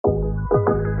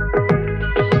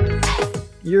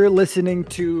You're listening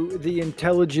to The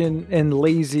Intelligent and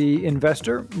Lazy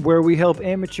Investor, where we help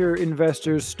amateur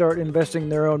investors start investing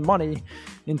their own money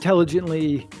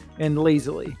intelligently and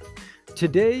lazily.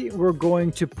 Today, we're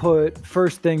going to put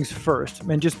first things first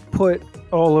and just put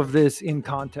all of this in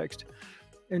context.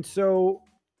 And so,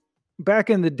 back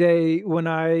in the day when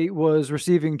I was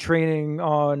receiving training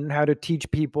on how to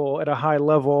teach people at a high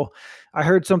level, I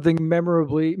heard something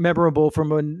memorable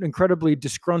from an incredibly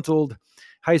disgruntled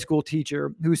high school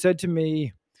teacher who said to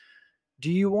me,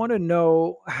 "Do you want to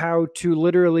know how to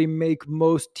literally make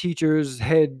most teachers'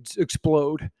 heads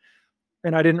explode?"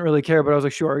 And I didn't really care, but I was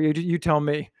like, "Sure, you tell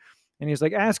me." And he's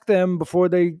like, "Ask them before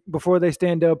they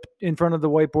stand up in front of the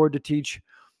whiteboard to teach,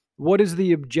 what is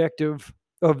the objective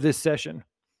of this session?"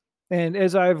 And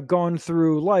as I've gone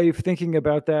through life thinking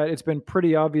about that, it's been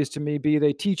pretty obvious to me, be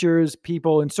they teachers,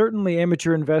 people, and certainly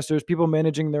amateur investors, people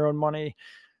managing their own money.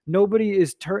 Nobody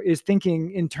is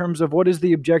thinking in terms of what is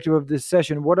the objective of this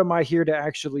session? What am I here to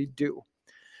actually do?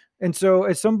 And so,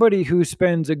 as somebody who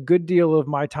spends a good deal of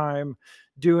my time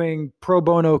doing pro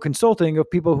bono consulting of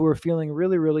people who are feeling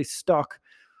really, really stuck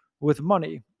with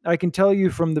money, I can tell you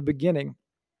from the beginning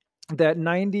that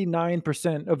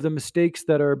 99% of the mistakes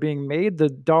that are being made, the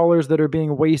dollars that are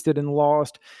being wasted and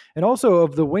lost, and also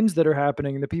of the wins that are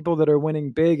happening, the people that are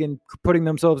winning big and putting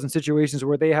themselves in situations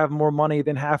where they have more money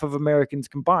than half of Americans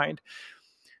combined,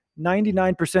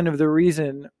 99% of the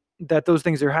reason that those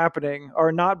things are happening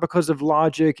are not because of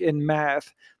logic and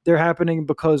math. They're happening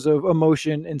because of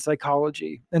emotion and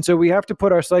psychology. And so we have to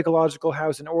put our psychological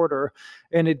house in order.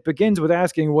 And it begins with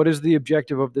asking, what is the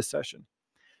objective of this session?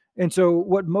 And so,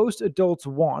 what most adults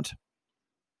want,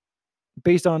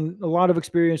 based on a lot of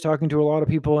experience talking to a lot of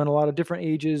people in a lot of different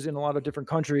ages in a lot of different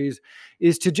countries,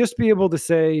 is to just be able to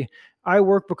say, I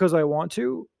work because I want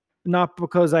to, not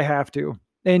because I have to.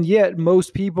 And yet,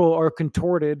 most people are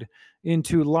contorted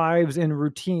into lives and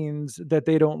routines that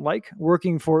they don't like,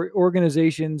 working for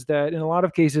organizations that, in a lot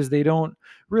of cases, they don't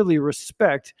really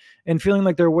respect, and feeling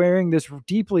like they're wearing this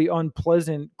deeply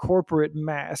unpleasant corporate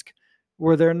mask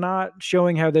where they're not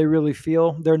showing how they really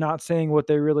feel. They're not saying what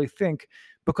they really think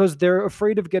because they're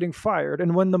afraid of getting fired.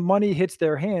 And when the money hits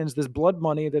their hands, this blood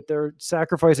money that they're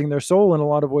sacrificing their soul in a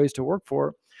lot of ways to work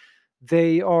for,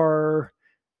 they are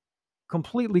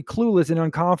completely clueless and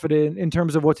unconfident in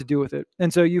terms of what to do with it.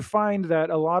 And so you find that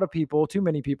a lot of people, too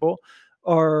many people,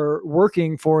 are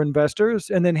working for investors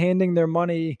and then handing their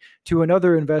money to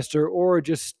another investor or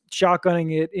just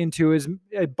shotgunning it into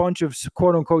a bunch of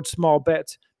quote unquote small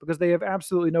bets because they have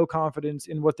absolutely no confidence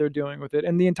in what they're doing with it.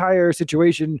 And the entire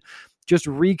situation just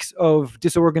reeks of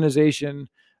disorganization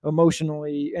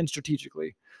emotionally and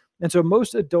strategically. And so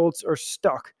most adults are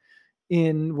stuck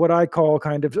in what I call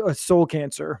kind of a soul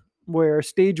cancer, where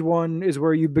stage one is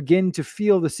where you begin to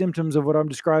feel the symptoms of what I'm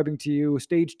describing to you.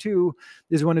 Stage two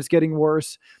is when it's getting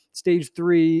worse. Stage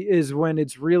three is when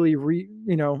it's really,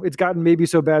 it's gotten maybe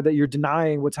so bad that you're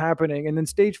denying what's happening. And then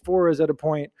stage four is at a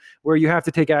point where you have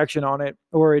to take action on it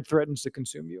or it threatens to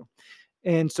consume you.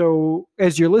 And so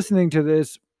as you're listening to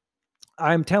this,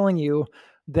 I'm telling you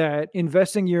that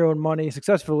investing your own money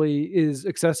successfully is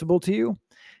accessible to you.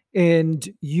 And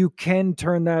you can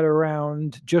turn that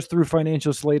around just through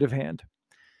financial sleight of hand.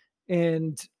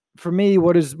 And for me,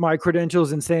 what is my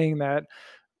credentials in saying that?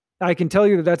 I can tell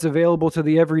you that that's available to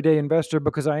the everyday investor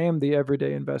because I am the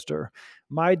everyday investor.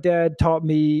 My dad taught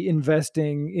me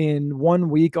investing in 1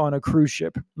 week on a cruise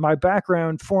ship. My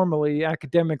background formally,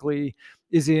 academically,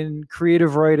 is in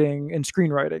creative writing and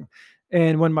screenwriting.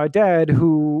 And when my dad,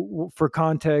 who for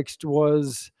context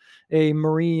was a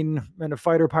Marine and a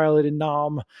fighter pilot in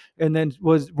Nam, and then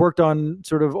worked on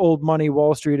sort of old money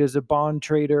Wall Street as a bond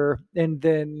trader, and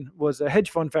then was a hedge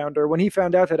fund founder. When he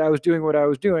found out that I was doing what I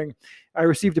was doing, I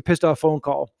received a pissed off phone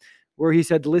call where he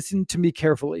said, "Listen to me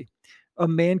carefully. A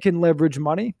man can leverage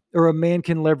money or a man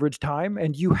can leverage time,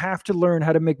 and you have to learn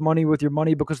how to make money with your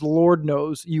money because Lord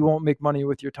knows you won't make money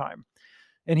with your time."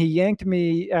 And he yanked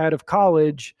me out of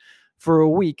college for a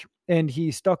week, and he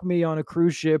stuck me on a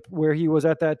cruise ship where he was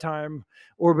at that time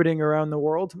orbiting around the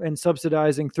world and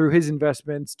subsidizing through his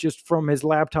investments just from his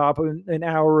laptop an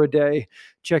hour a day,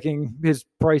 checking his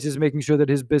prices, making sure that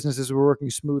his businesses were working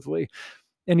smoothly.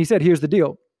 And he said, "Here's the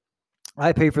deal.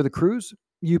 I pay for the cruise,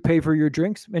 you pay for your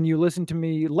drinks, and you listen to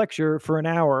me lecture for an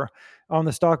hour on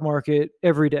the stock market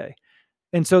every day."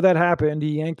 And so that happened.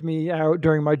 He yanked me out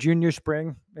during my junior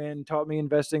spring and taught me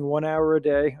investing 1 hour a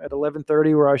day at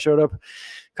 11:30, where I showed up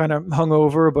kind of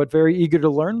hungover, but very eager to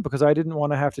learn because I didn't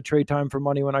want to have to trade time for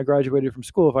money when I graduated from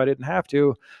school if I didn't have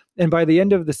to. And by the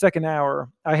end of the second hour,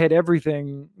 I had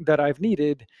everything that I've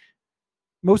needed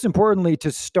most importantly,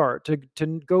 to start, to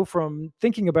go from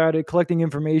thinking about it, collecting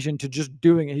information, to just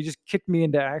doing it. He just kicked me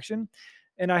into action.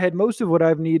 And I had most of what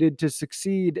I've needed to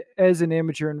succeed as an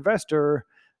amateur investor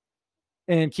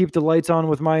and keep the lights on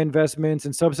with my investments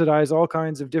and subsidize all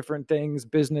kinds of different things,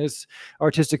 business,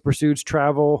 artistic pursuits,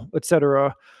 travel,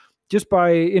 etc., just by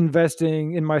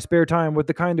investing in my spare time with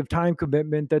the kind of time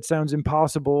commitment that sounds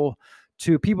impossible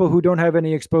to people who don't have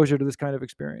any exposure to this kind of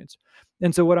experience.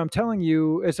 And so, what I'm telling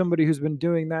you, as somebody who's been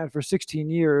doing that for 16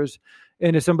 years,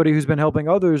 and as somebody who's been helping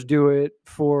others do it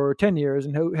for 10 years,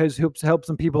 and who has helped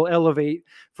some people elevate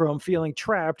from feeling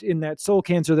trapped in that soul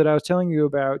cancer that I was telling you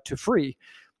about to free.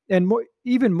 And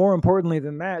even more importantly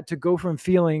than that, to go from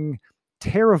feeling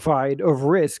terrified of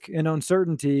risk and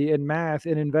uncertainty and math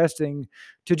and investing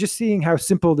to just seeing how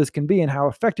simple this can be and how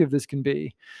effective this can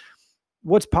be.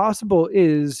 What's possible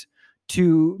is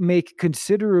to make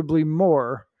considerably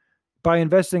more by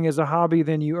investing as a hobby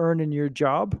than you earn in your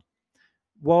job,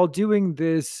 while doing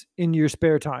this in your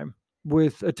spare time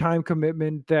with a time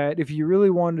commitment that, if you really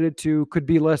wanted it to, could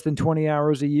be less than 20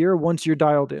 hours a year once you're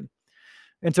dialed in.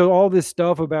 And so all this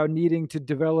stuff about needing to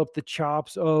develop the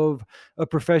chops of a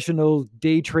professional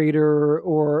day trader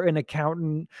or an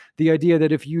accountant, the idea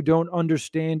that if you don't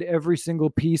understand every single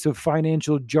piece of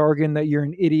financial jargon that you're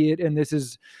an idiot and this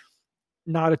is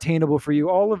not attainable for you,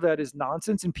 all of that is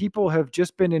nonsense. And people have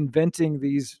just been inventing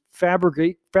these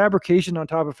fabrication on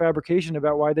top of fabrication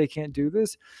about why they can't do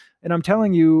this. And I'm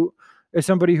telling you, as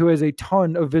somebody who has a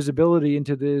ton of visibility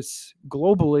into this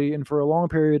globally and for a long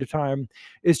period of time,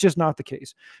 it's just not the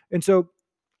case. And so,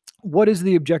 what is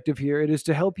the objective here? It is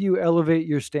to help you elevate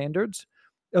your standards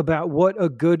about what a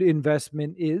good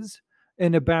investment is,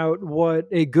 and about what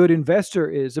a good investor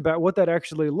is, about what that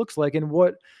actually looks like, and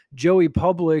what Joey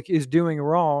Public is doing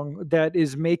wrong that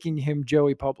is making him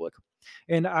Joey Public.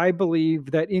 And I believe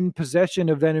that in possession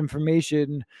of that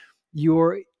information,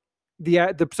 you're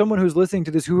the someone who's listening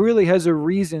to this who really has a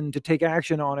reason to take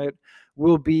action on it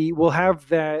will have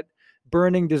that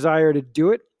burning desire to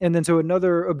do it. And then, so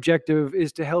another objective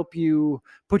is to help you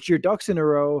put your ducks in a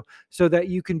row so that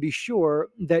you can be sure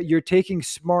that you're taking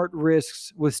smart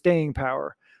risks with staying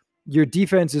power. Your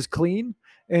defense is clean,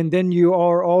 and then you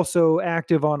are also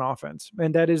active on offense.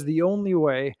 And that is the only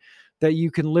way that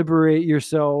you can liberate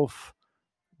yourself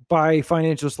by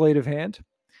financial sleight of hand.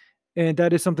 And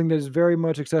that is something that is very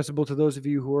much accessible to those of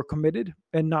you who are committed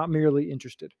and not merely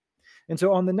interested. And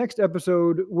so, on the next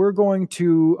episode, we're going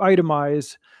to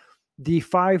itemize the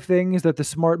 5 things that the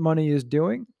smart money is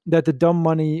doing that the dumb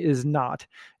money is not.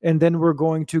 And then we're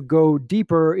going to go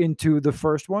deeper into the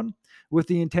first one with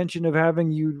the intention of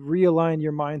having you realign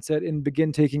your mindset and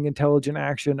begin taking intelligent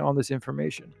action on this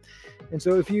information. And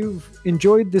so, if you've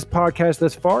enjoyed this podcast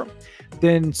thus far,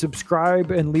 then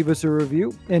subscribe and leave us a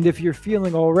review. And if you're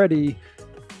feeling already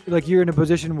like you're in a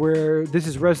position where this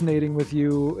is resonating with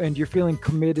you and you're feeling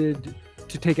committed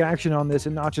to take action on this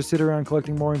and not just sit around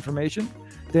collecting more information,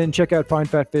 then check out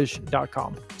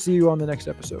findfatfish.com. See you on the next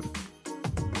episode.